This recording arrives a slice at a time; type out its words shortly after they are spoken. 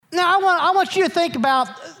I want you to think about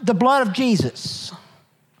the blood of Jesus,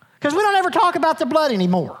 because we don't ever talk about the blood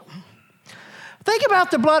anymore. Think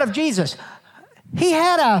about the blood of Jesus. He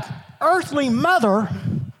had an earthly mother,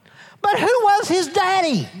 but who was his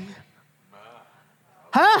daddy?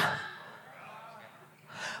 Huh?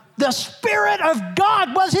 The Spirit of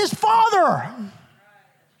God was his father.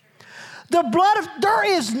 There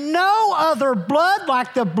is no other blood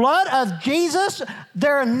like the blood of Jesus.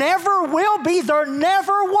 There never will be. There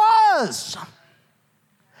never was.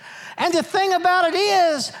 And the thing about it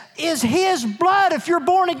is his blood, if you're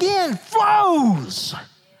born again, flows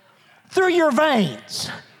through your veins.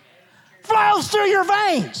 Flows through your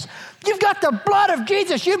veins. You've got the blood of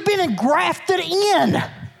Jesus. You've been engrafted in.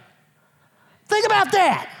 Think about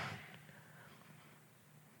that.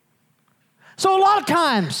 So a lot of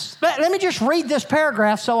times, let me just read this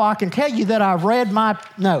paragraph so I can tell you that I've read my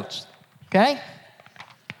notes, okay?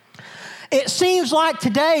 It seems like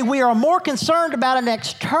today we are more concerned about an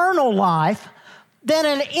external life than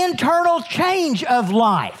an internal change of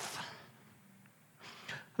life.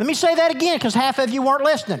 Let me say that again because half of you weren't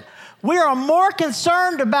listening. We are more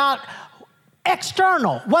concerned about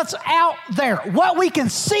external, what's out there, what we can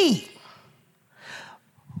see.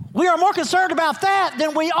 We are more concerned about that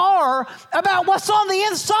than we are about what's on the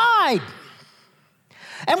inside.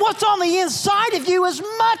 And what's on the inside of you is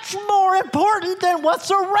much more important than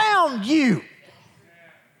what's around you.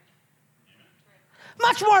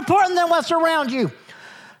 Much more important than what's around you.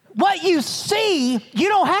 What you see, you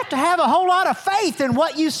don't have to have a whole lot of faith in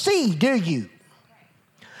what you see, do you?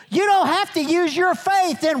 You don't have to use your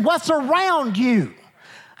faith in what's around you.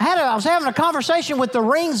 I was having a conversation with the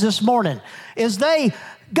Rings this morning. They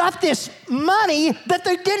got this money that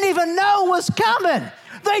they didn't even know was coming.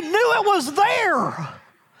 They knew it was there.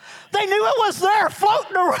 They knew it was there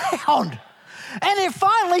floating around. And it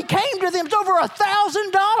finally came to them. It's over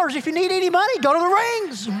 $1,000. If you need any money, go to the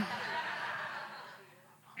Rings. I'm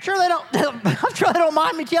sure they don't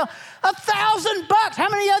mind me telling. $1,000. How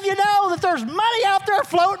many of you know that there's money out there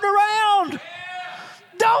floating around?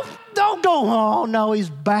 Don't go, oh no, he's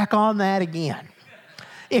back on that again.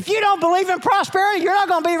 If you don't believe in prosperity, you're not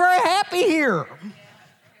going to be very happy here.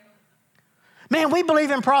 Man, we believe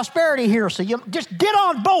in prosperity here, so you just get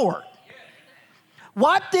on board.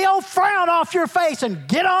 Wipe the old frown off your face and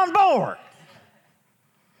get on board.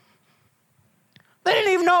 They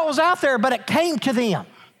didn't even know it was out there, but it came to them.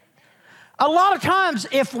 A lot of times,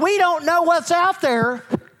 if we don't know what's out there,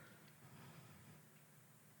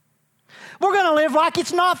 we're going to live like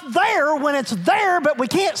it's not there when it's there, but we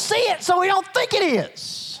can't see it, so we don't think it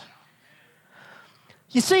is.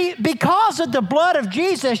 You see, because of the blood of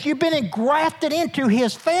Jesus, you've been engrafted into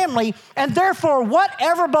his family, and therefore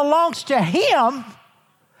whatever belongs to him,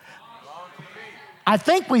 I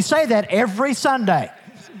think we say that every Sunday.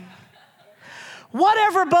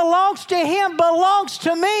 Whatever belongs to him belongs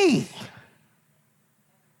to me.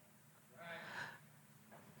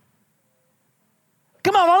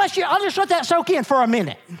 Come on, I'll just let that soak in for a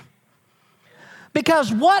minute.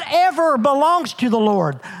 Because whatever belongs to the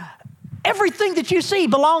Lord, everything that you see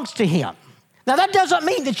belongs to him. Now, that doesn't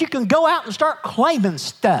mean that you can go out and start claiming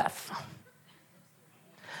stuff.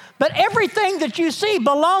 But everything that you see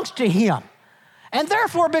belongs to him. And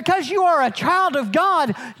therefore, because you are a child of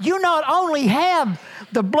God, you not only have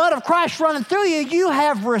the blood of Christ running through you, you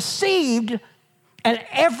have received an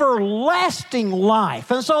everlasting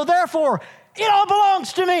life. And so, therefore, it all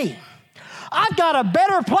belongs to me. I've got a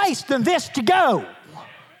better place than this to go.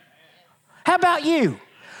 How about you?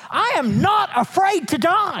 I am not afraid to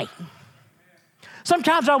die.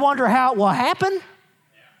 Sometimes I wonder how it will happen.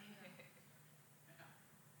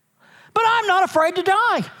 But I'm not afraid to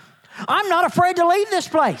die. I'm not afraid to leave this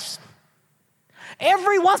place.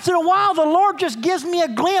 Every once in a while, the Lord just gives me a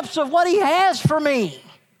glimpse of what he has for me.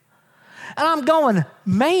 And I'm going,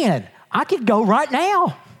 man, I could go right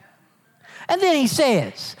now. And then he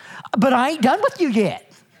says, but I ain't done with you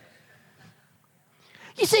yet.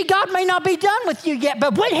 You see, God may not be done with you yet,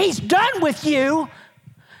 but when he's done with you,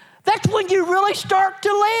 that's when you really start to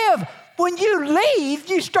live. When you leave,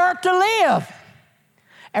 you start to live.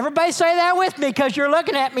 Everybody say that with me because you're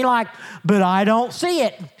looking at me like, but I don't see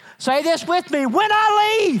it. Say this with me. When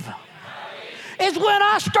I leave is when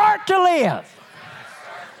I start to live.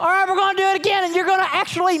 All right, we're going to do it again, and you're going to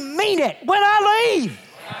actually mean it. When I leave,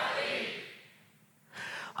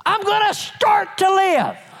 I'm going to start to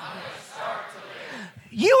live.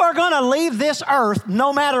 You are going to leave this earth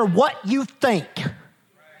no matter what you think.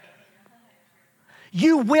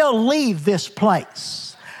 You will leave this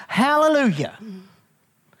place. Hallelujah.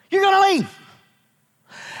 You're going to leave.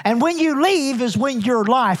 And when you leave is when your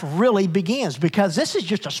life really begins, because this is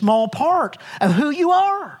just a small part of who you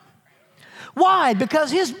are. Why?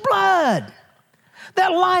 Because his blood,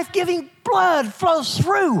 that life-giving blood, flows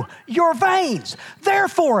through your veins.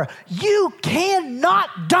 Therefore, you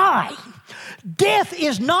cannot die. Death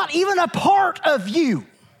is not even a part of you.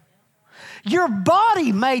 Your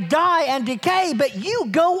body may die and decay, but you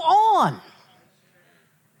go on.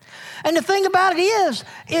 And the thing about it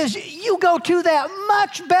is you go to that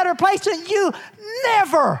much better place, and you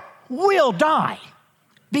never will die,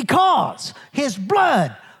 because his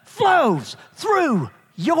blood flows through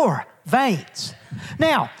your veins.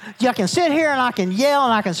 Now, you can sit here and I can yell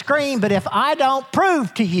and I can scream, but if I don't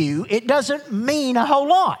prove to you, it doesn't mean a whole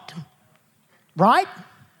lot, right?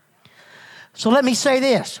 So let me say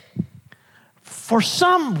this. For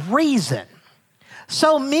some reason,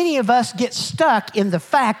 so many of us get stuck in the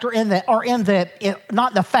fact,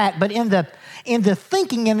 not the fact, but in the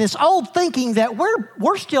thinking, in this old thinking that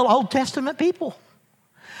we're still Old Testament people.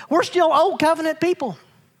 We're still Old Covenant people.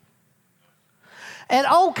 And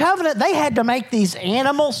Old Covenant, they had to make these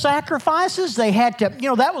animal sacrifices. They had to,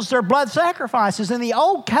 that was their blood sacrifices. In the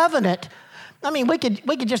Old Covenant, I mean, we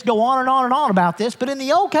could just go on and on and on about this, but in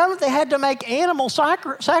the Old Covenant, they had to make animal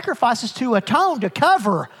sacrifices to atone, to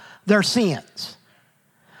cover their sins.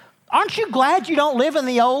 Aren't you glad you don't live in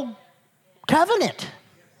the Old Covenant?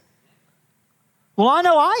 Well, I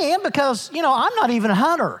know I am, because, I'm not even a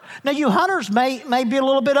hunter. Now, you hunters may be a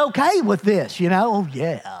little bit okay with this, Oh,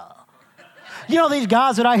 yeah. These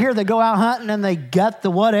guys that I hear that go out hunting and they gut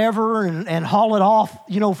the whatever and haul it off,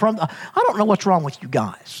 I don't know what's wrong with you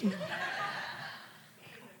guys.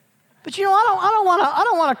 But, I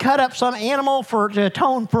don't want to cut up some animal to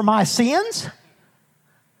atone for my sins.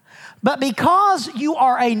 But because you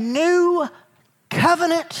are a new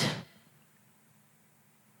covenant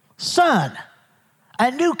son, a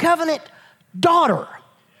new covenant daughter,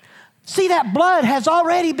 see, that blood has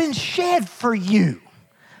already been shed for you.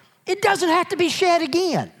 It doesn't have to be shed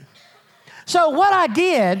again. So what I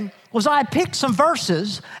did was I picked some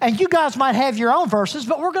verses, and you guys might have your own verses,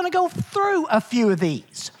 but we're going to go through a few of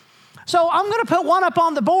these. So I'm going to put one up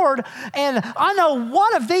on the board, and I know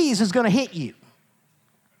one of these is going to hit you.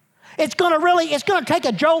 It's going to take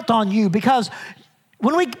a jolt on you, because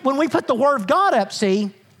when we put the Word of God up,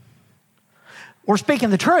 see, we're speaking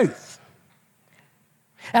the truth.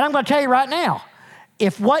 And I'm going to tell you right now,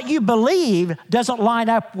 if what you believe doesn't line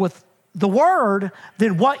up with the Word,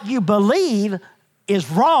 then what you believe is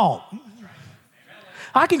wrong.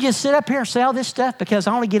 I can just sit up here and say all this stuff because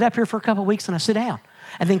I only get up here for a couple of weeks and I sit down.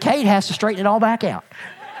 And then Kate has to straighten it all back out.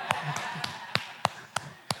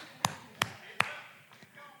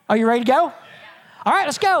 Are you ready to go? All right,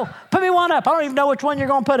 let's go. Put me one up. I don't even know which one you're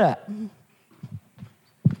going to put up.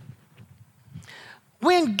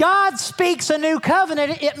 When God speaks a new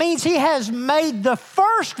covenant, it means he has made the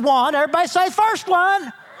first one. Everybody say first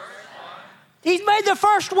one. He's made the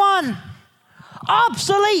first one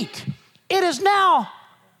obsolete. It is now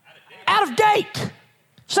out of date.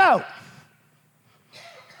 So,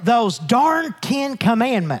 those darn 10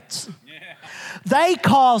 commandments, they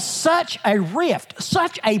cause such a rift,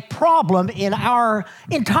 such a problem in our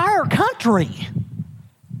entire country.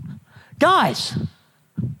 Guys,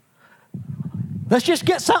 let's just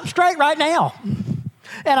get something straight right now.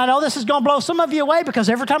 And I know this is going to blow some of you away, because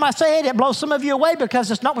every time I say it, it blows some of you away, because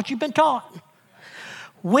it's not what you've been taught.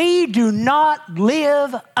 We do not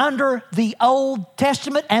live under the Old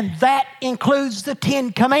Testament, and that includes the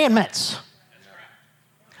 10 Commandments.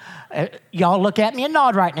 Y'all look at me and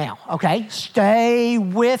nod right now, okay? Stay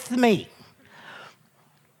with me.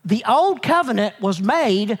 The Old Covenant was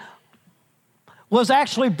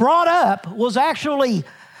actually brought up, was actually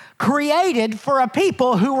created for a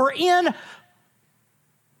people who were in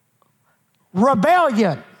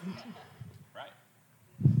rebellion. Right.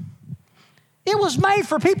 It was made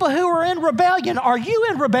for people who were in rebellion. Are you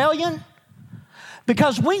in rebellion?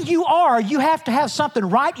 Because when you are, you have to have something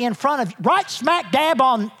right smack dab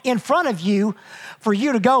in front of you for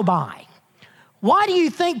you to go by. Why do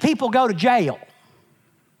you think people go to jail?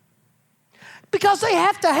 Because they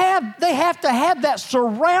have to have that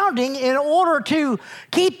surrounding in order to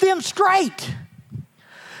keep them straight.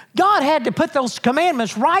 God had to put those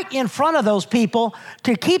commandments right in front of those people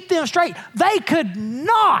to keep them straight. They could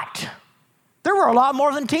not. There were a lot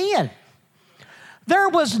more than 10. There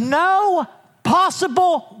was no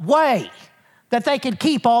possible way that they could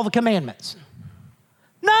keep all the commandments.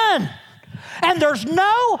 None. And there's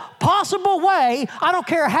no possible way, I don't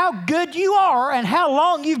care how good you are and how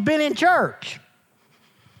long you've been in church,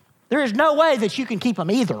 there is no way that you can keep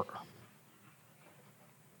them either.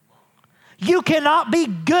 You cannot be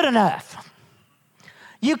good enough.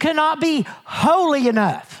 You cannot be holy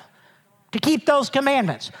enough to keep those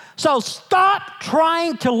commandments. So stop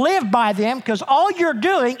trying to live by them, because all you're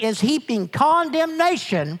doing is heaping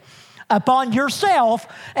condemnation upon yourself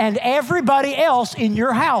and everybody else in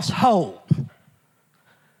your household.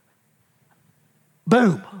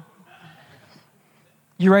 Boom.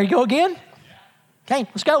 You ready to go again? Okay,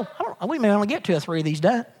 let's go. We may only get 2 or 3 of these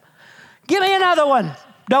done. Give me another one,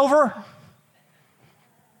 Dover.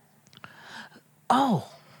 Oh.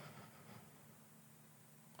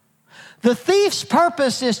 The thief's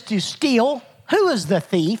purpose is to steal. Who is the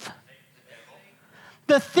thief?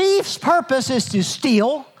 The thief's purpose is to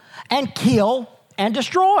steal and kill and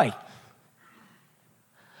destroy.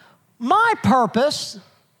 My purpose,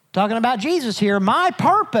 talking about Jesus here, my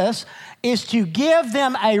purpose is to give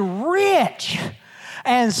them a rich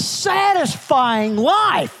and satisfying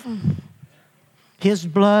life. His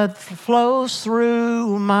blood flows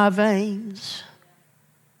through my veins.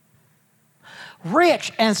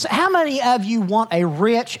 Rich, and how many of you want a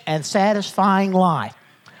rich and satisfying life?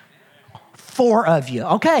 4 of you,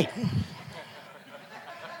 okay.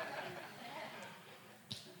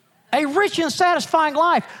 A rich and satisfying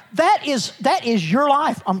life, that is your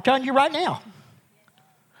life, I'm telling you right now.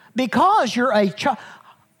 Because you're a child.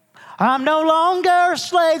 I'm no longer a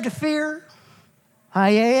slave to fear. I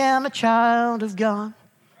am a child of God.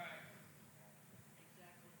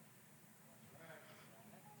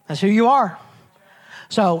 That's who you are.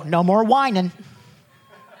 So no more whining.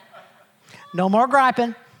 No more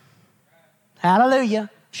griping. Hallelujah.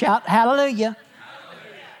 Shout hallelujah.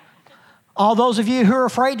 All those of you who are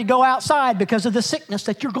afraid to go outside because of the sickness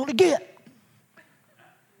that you're going to get,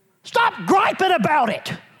 stop griping about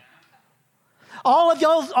it. All the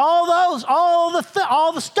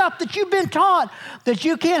stuff that you've been taught, that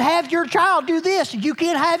you can't have your child do this, you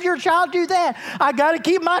can't have your child do that. I got to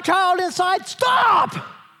keep my child inside. Stop!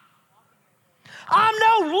 I'm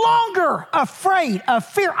no longer afraid of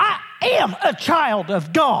fear. I am a child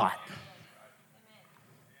of God.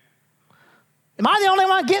 Am I the only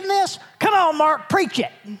one getting this? Come on, Mark, preach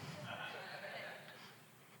it.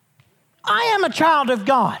 I am a child of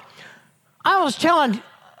God. I was telling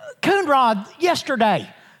Coonrod yesterday,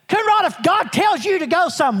 Coonrod, if God tells you to go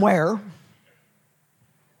somewhere,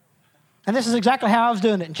 and this is exactly how I was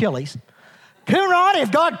doing it in Chili's. Coonrod,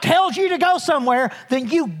 if God tells you to go somewhere, then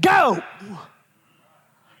you go.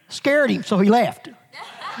 Scared him, so he left.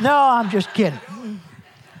 No, I'm just kidding.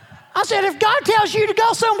 I said, if God tells you to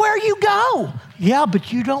go somewhere, you go. Yeah,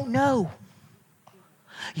 but you don't know.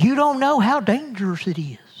 You don't know how dangerous it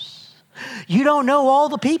is. You don't know all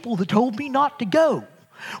the people that told me not to go.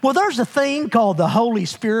 Well, there's a thing called the Holy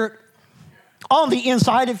Spirit on the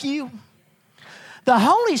inside of you. The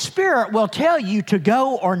Holy Spirit will tell you to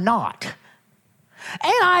go or not.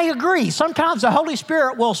 And I agree. Sometimes the Holy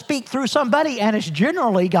Spirit will speak through somebody, and it's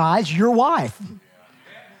generally, guys, your wife.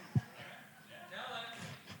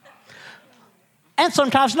 And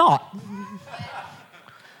sometimes not.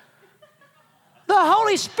 The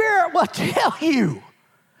Holy Spirit will tell you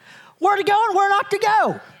where to go and where not to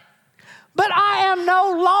go. But I am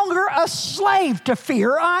no longer a slave to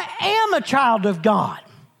fear. I am a child of God.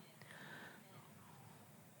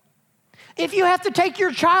 If you have to take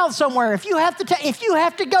your child somewhere, if you have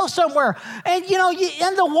to go somewhere, and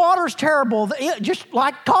and the water's terrible, just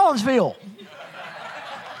like Collinsville,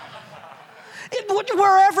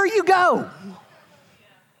 wherever you go,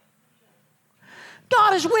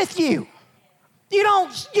 God is with you.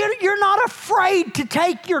 You're not afraid to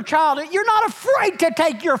take your child. You're not afraid to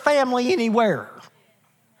take your family anywhere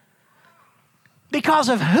because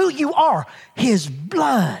of who you are. His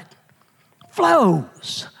blood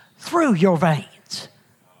flows through your veins.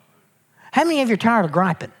 How many of you are tired of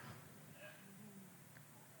griping?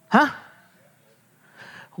 Huh?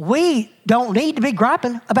 We don't need to be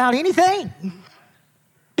griping about anything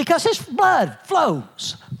because His blood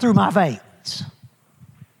flows through my veins.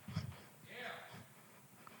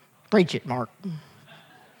 Preach it, Mark.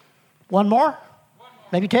 One more?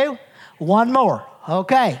 Maybe 2? One more.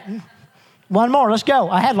 Okay. One more. Let's go.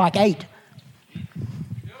 I had like 8.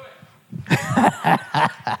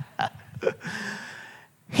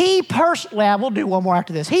 We'll do one more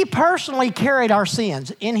after this. He personally carried our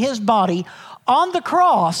sins in His body on the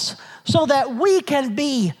cross so that we can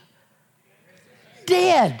be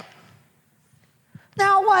dead.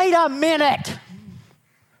 Now, wait a minute.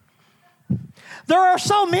 There are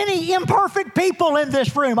so many imperfect people in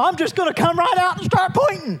this room. I'm just going to come right out and start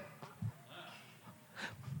pointing.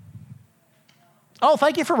 Oh,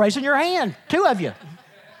 thank you for raising your hand. 2 of you.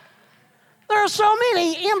 There are so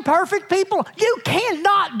many imperfect people. You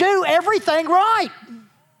cannot do everything right.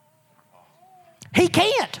 He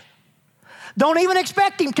can't. Don't even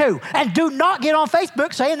expect him to. And do not get on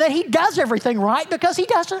Facebook saying that he does everything right, because he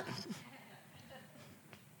doesn't.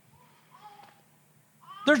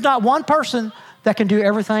 There's not one person that can do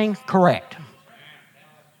everything correct.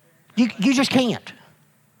 You just can't.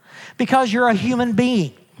 Because you're a human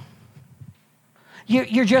being.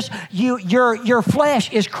 Your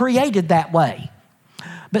flesh is created that way.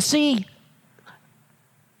 But see,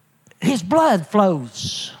 his blood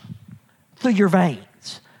flows through your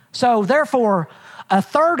veins. So therefore, a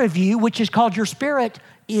third of you, which is called your spirit,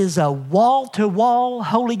 is a wall-to-wall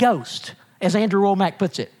Holy Ghost, as Andrew Womack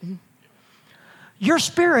puts it. Your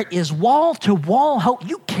spirit is wall-to-wall.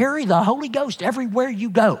 You carry the Holy Ghost everywhere you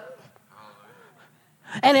go.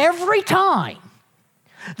 And every time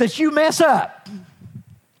that you mess up,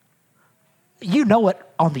 you know it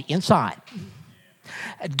on the inside.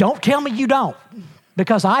 Don't tell me you don't,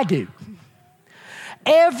 because I do.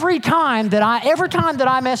 Every time that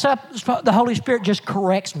I mess up, the Holy Spirit just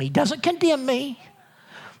corrects me. Doesn't condemn me,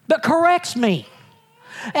 but corrects me.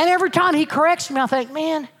 And every time he corrects me, I think,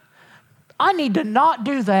 man, I need to not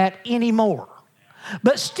do that anymore.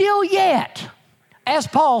 But still yet, as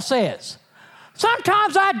Paul says,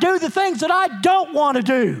 sometimes I do the things that I don't want to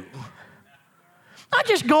do. I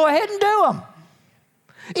just go ahead and do them.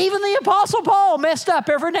 Even the Apostle Paul messed up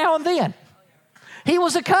every now and then. He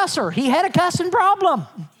was a cusser. He had a cussing problem.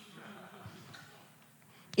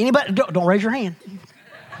 Anybody? Don't raise your hand.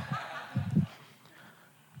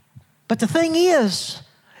 But the thing is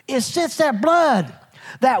since that blood,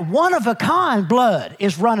 that one-of-a-kind blood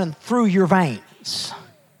is running through your veins,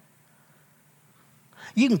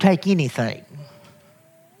 you can take anything.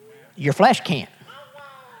 Your flesh can't,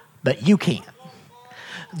 but you can.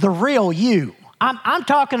 The real you. I'm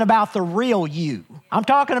talking about the real you. I'm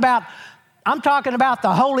talking about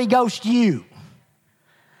the Holy Ghost you.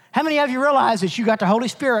 How many of you realize that you got the Holy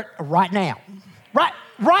Spirit right now?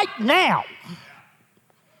 Right now.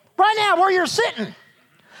 Right now where you're sitting.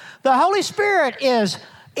 The Holy Spirit is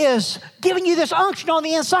giving you this unction on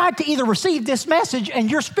the inside to either receive this message, and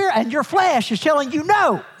your spirit and your flesh is telling you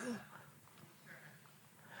no.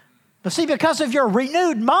 But see, because of your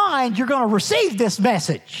renewed mind, you're going to receive this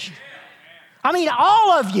message. I mean,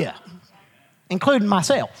 all of you, including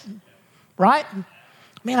myself, right?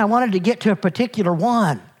 Man, I wanted to get to a particular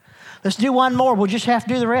one. Let's do one more. We'll just have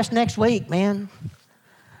to do the rest next week, man.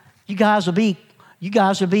 You guys will be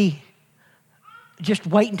just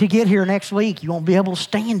waiting to get here next week. You won't be able to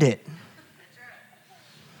stand it.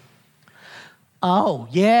 Oh,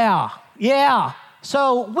 yeah.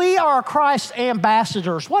 So we are Christ's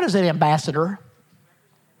ambassadors. What is an ambassador?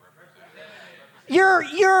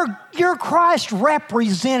 You're Christ's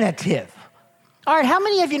representative. All right, how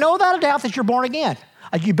many of you know without a doubt that you're born again?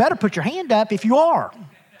 You better put your hand up if you are.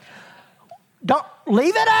 Don't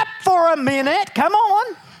leave it up for a minute. Come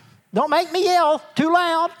on. Don't make me yell too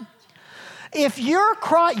loud. If you're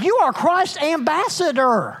Christ, you are Christ's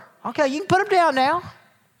ambassador. Okay, you can put them down now.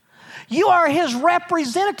 You are his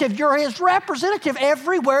representative. You're his representative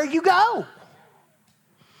everywhere you go.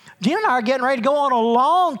 Gina and I are getting ready to go on a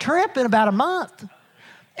long trip in about a month.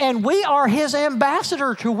 And we are his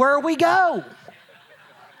ambassador to where we go.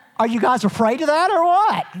 Are you guys afraid of that or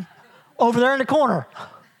what? Over there in the corner.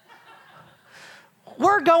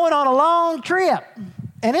 We're going on a long trip,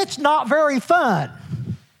 and it's not very fun.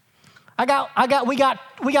 We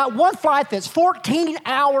got one flight that's 14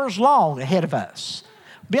 hours long ahead of us.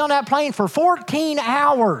 Be on that plane for 14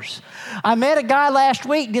 hours. I met a guy last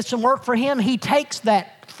week, did some work for him. He takes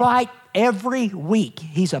that flight every week.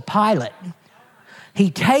 He's a pilot. He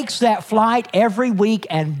takes that flight every week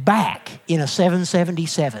and back in a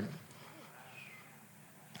 777.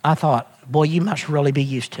 I thought, boy, you must really be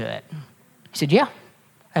used to it. He said, yeah,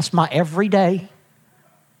 that's my everyday.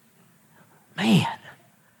 Man,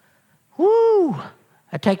 woo,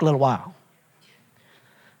 that take a little while.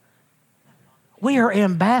 We are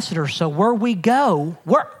ambassadors, so where we go,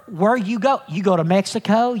 where you go to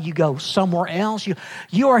Mexico, you go somewhere else,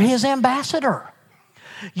 you are his ambassador.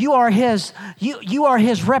 You are his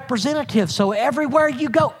representative. So everywhere you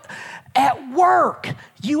go, at work,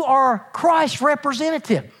 you are Christ's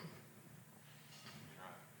representative.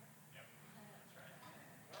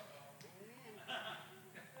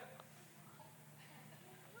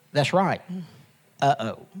 That's right.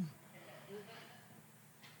 Uh-oh.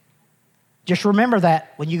 Just remember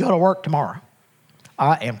that when you go to work tomorrow.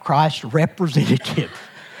 I am Christ's representative.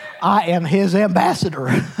 I am his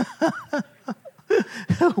ambassador.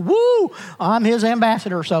 Woo! I'm his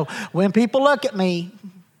ambassador. So when people look at me,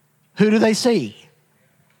 Who do they see?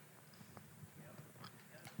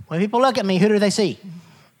 When people look at me, who do they see?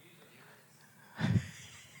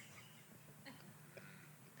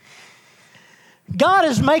 God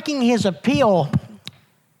is making his appeal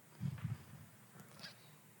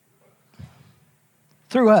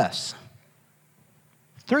through us,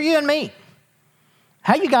 through you and me.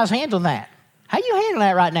 How you guys handle that? How you handle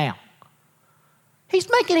that right now? He's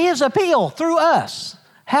making his appeal through us.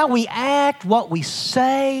 How we act, what we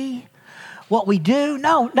say, what we do.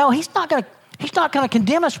 No, he's not going to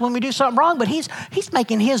condemn us when we do something wrong, but he's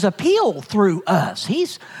making his appeal through us.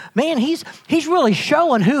 He's really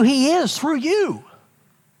showing who he is through you.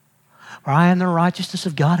 For I am the righteousness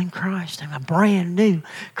of God in Christ. I'm a brand new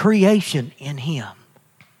creation in him.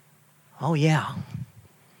 Oh, yeah.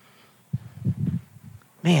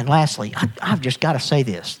 Man, lastly, I've just got to say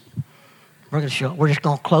this. We're just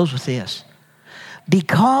going to close with this.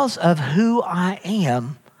 Because of who I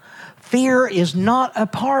am, fear is not a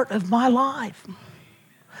part of my life.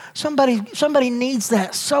 Somebody needs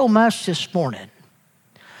that so much this morning.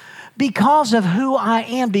 Because of who I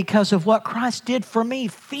am, because of what Christ did for me,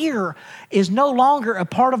 fear is no longer a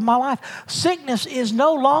part of my life. Sickness is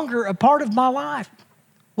no longer a part of my life.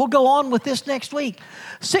 We'll go on with this next week.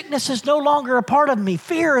 Sickness is no longer a part of me.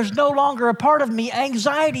 Fear is no longer a part of me.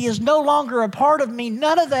 Anxiety is no longer a part of me.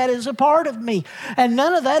 None of that is a part of me. And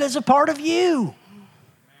none of that is a part of you.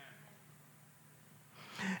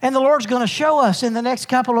 And the Lord's going to show us in the next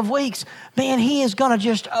couple of weeks, man, he is going to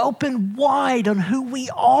just open wide on who we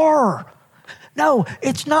are. No,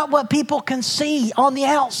 it's not what people can see on the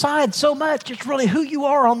outside so much. It's really who you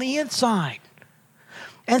are on the inside.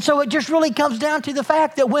 And so it just really comes down to the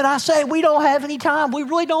fact that when I say we don't have any time, we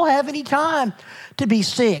really don't have any time to be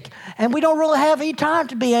sick. And we don't really have any time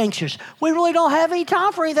to be anxious. We really don't have any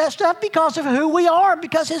time for any of that stuff because of who we are,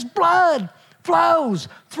 because his blood flows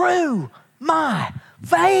through my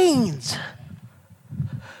veins.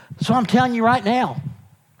 So I'm telling you right now,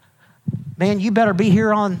 man, you better be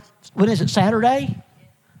here on, what is it, Saturday?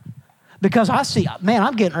 Because I see, man,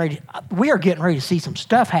 we are getting ready to see some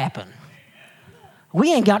stuff happen.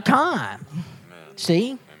 We ain't got time. Amen.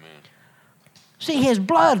 See? Amen. See, his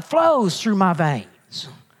blood flows through my veins.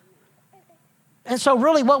 And so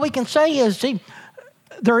really what we can say is, see,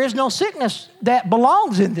 there is no sickness that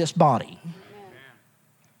belongs in this body.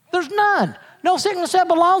 There's none. No sickness that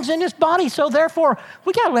belongs in this body, so therefore,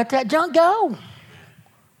 we got to let that junk go.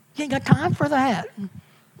 You ain't got time for that.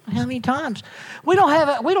 How many times? We don't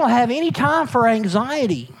have any time for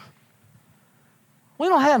anxiety. We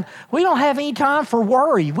don't have any time for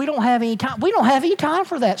worry. We don't have any time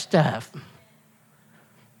for that stuff.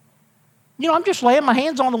 You know, I'm just laying my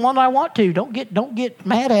hands on the one I want to. Don't get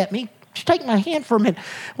mad at me. Just take my hand for a minute.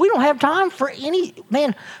 We don't have time for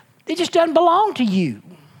man, it just doesn't belong to you.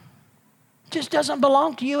 It just doesn't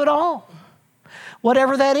belong to you at all.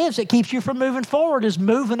 Whatever that is that keeps you from moving forward is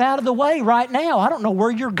moving out of the way right now. I don't know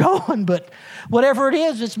where you're going, but whatever it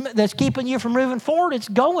is that's keeping you from moving forward, it's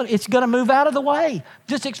going to move out of the way.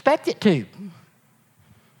 Just expect it to.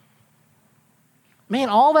 Man,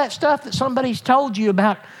 all that stuff that somebody's told you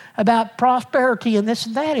about prosperity and this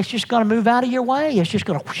and that, it's just going to move out of your way. It's just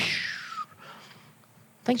going to whoosh.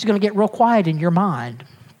 Things are going to get real quiet in your mind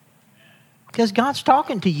because God's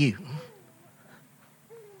talking to you.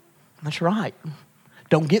 That's right.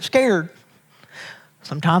 Don't get scared.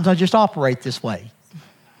 Sometimes I just operate this way.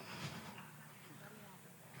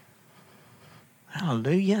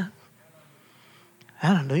 Hallelujah.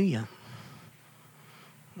 Hallelujah.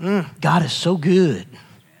 God is so good.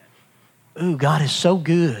 Ooh, God is so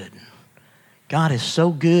good. God is so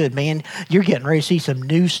good, man. You're getting ready to see some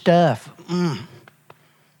new stuff.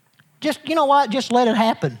 Just, you know what? Just let it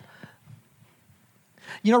happen.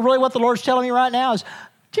 You know really what the Lord's telling me right now is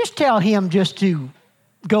just tell him just to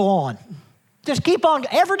go on. Just keep on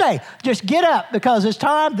every day. Just get up because it's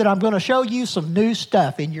time that I'm going to show you some new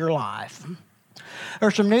stuff in your life.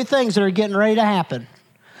 There's some new things that are getting ready to happen.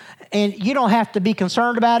 And you don't have to be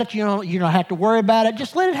concerned about it. You don't have to worry about it.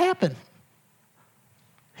 Just let it happen.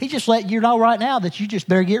 He just let you know right now that you just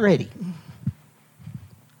better get ready.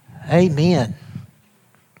 Amen.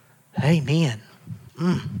 Amen.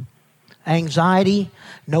 Anxiety,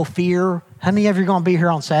 no fear. How many of you are going to be here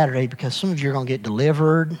on Saturday? Because some of you are going to get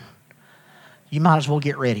delivered. You might as well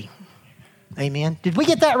get ready. Amen. Did we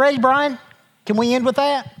get that ready, Brian? Can we end with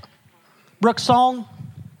that? Brooke's song?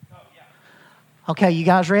 Okay, you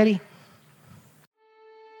guys ready?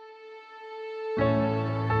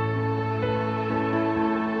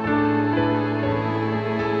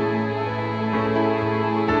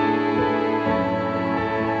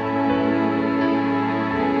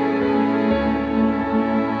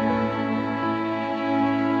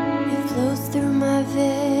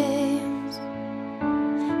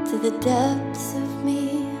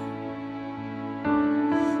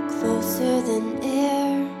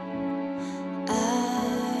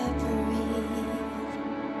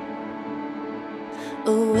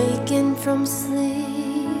 Awaken from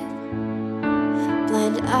sleep,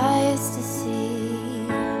 blind eyes to see,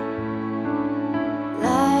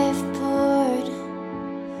 life poured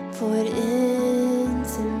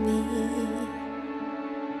into me.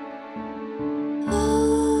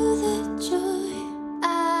 Oh, the joy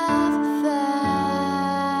I've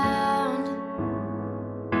found.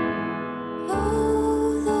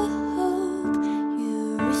 Oh, the hope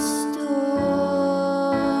you restored.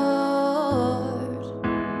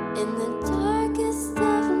 In the darkest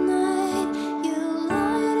of night, you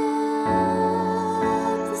light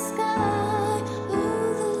up the sky.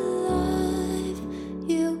 Oh, the life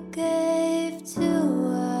you gave to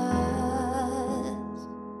us.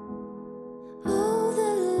 Oh,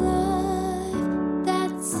 the life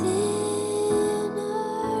that's in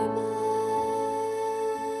our blood.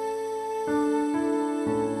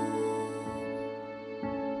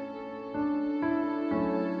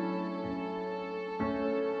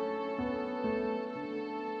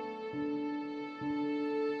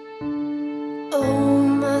 Oh,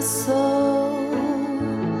 my soul,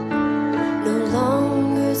 no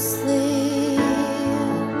longer sleep.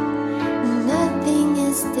 Nothing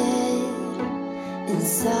is dead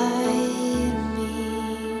inside me.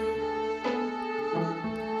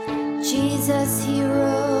 Jesus, he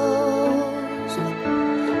rose,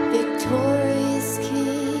 victorious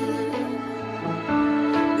King.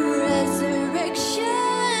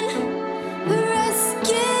 Resurrection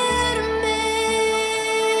rescued me.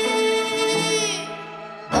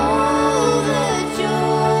 Oh, the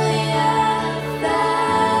joy I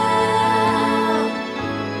found.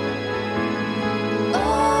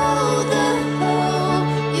 Oh, the hope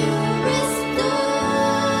you restored.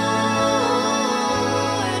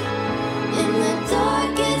 In the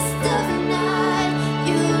darkest of night,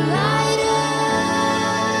 you light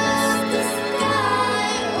up the sky.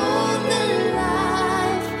 Oh, the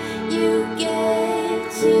life you gave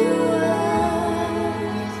to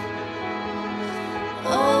us.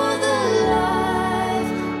 Oh, the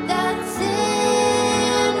life that's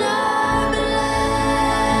in our blood.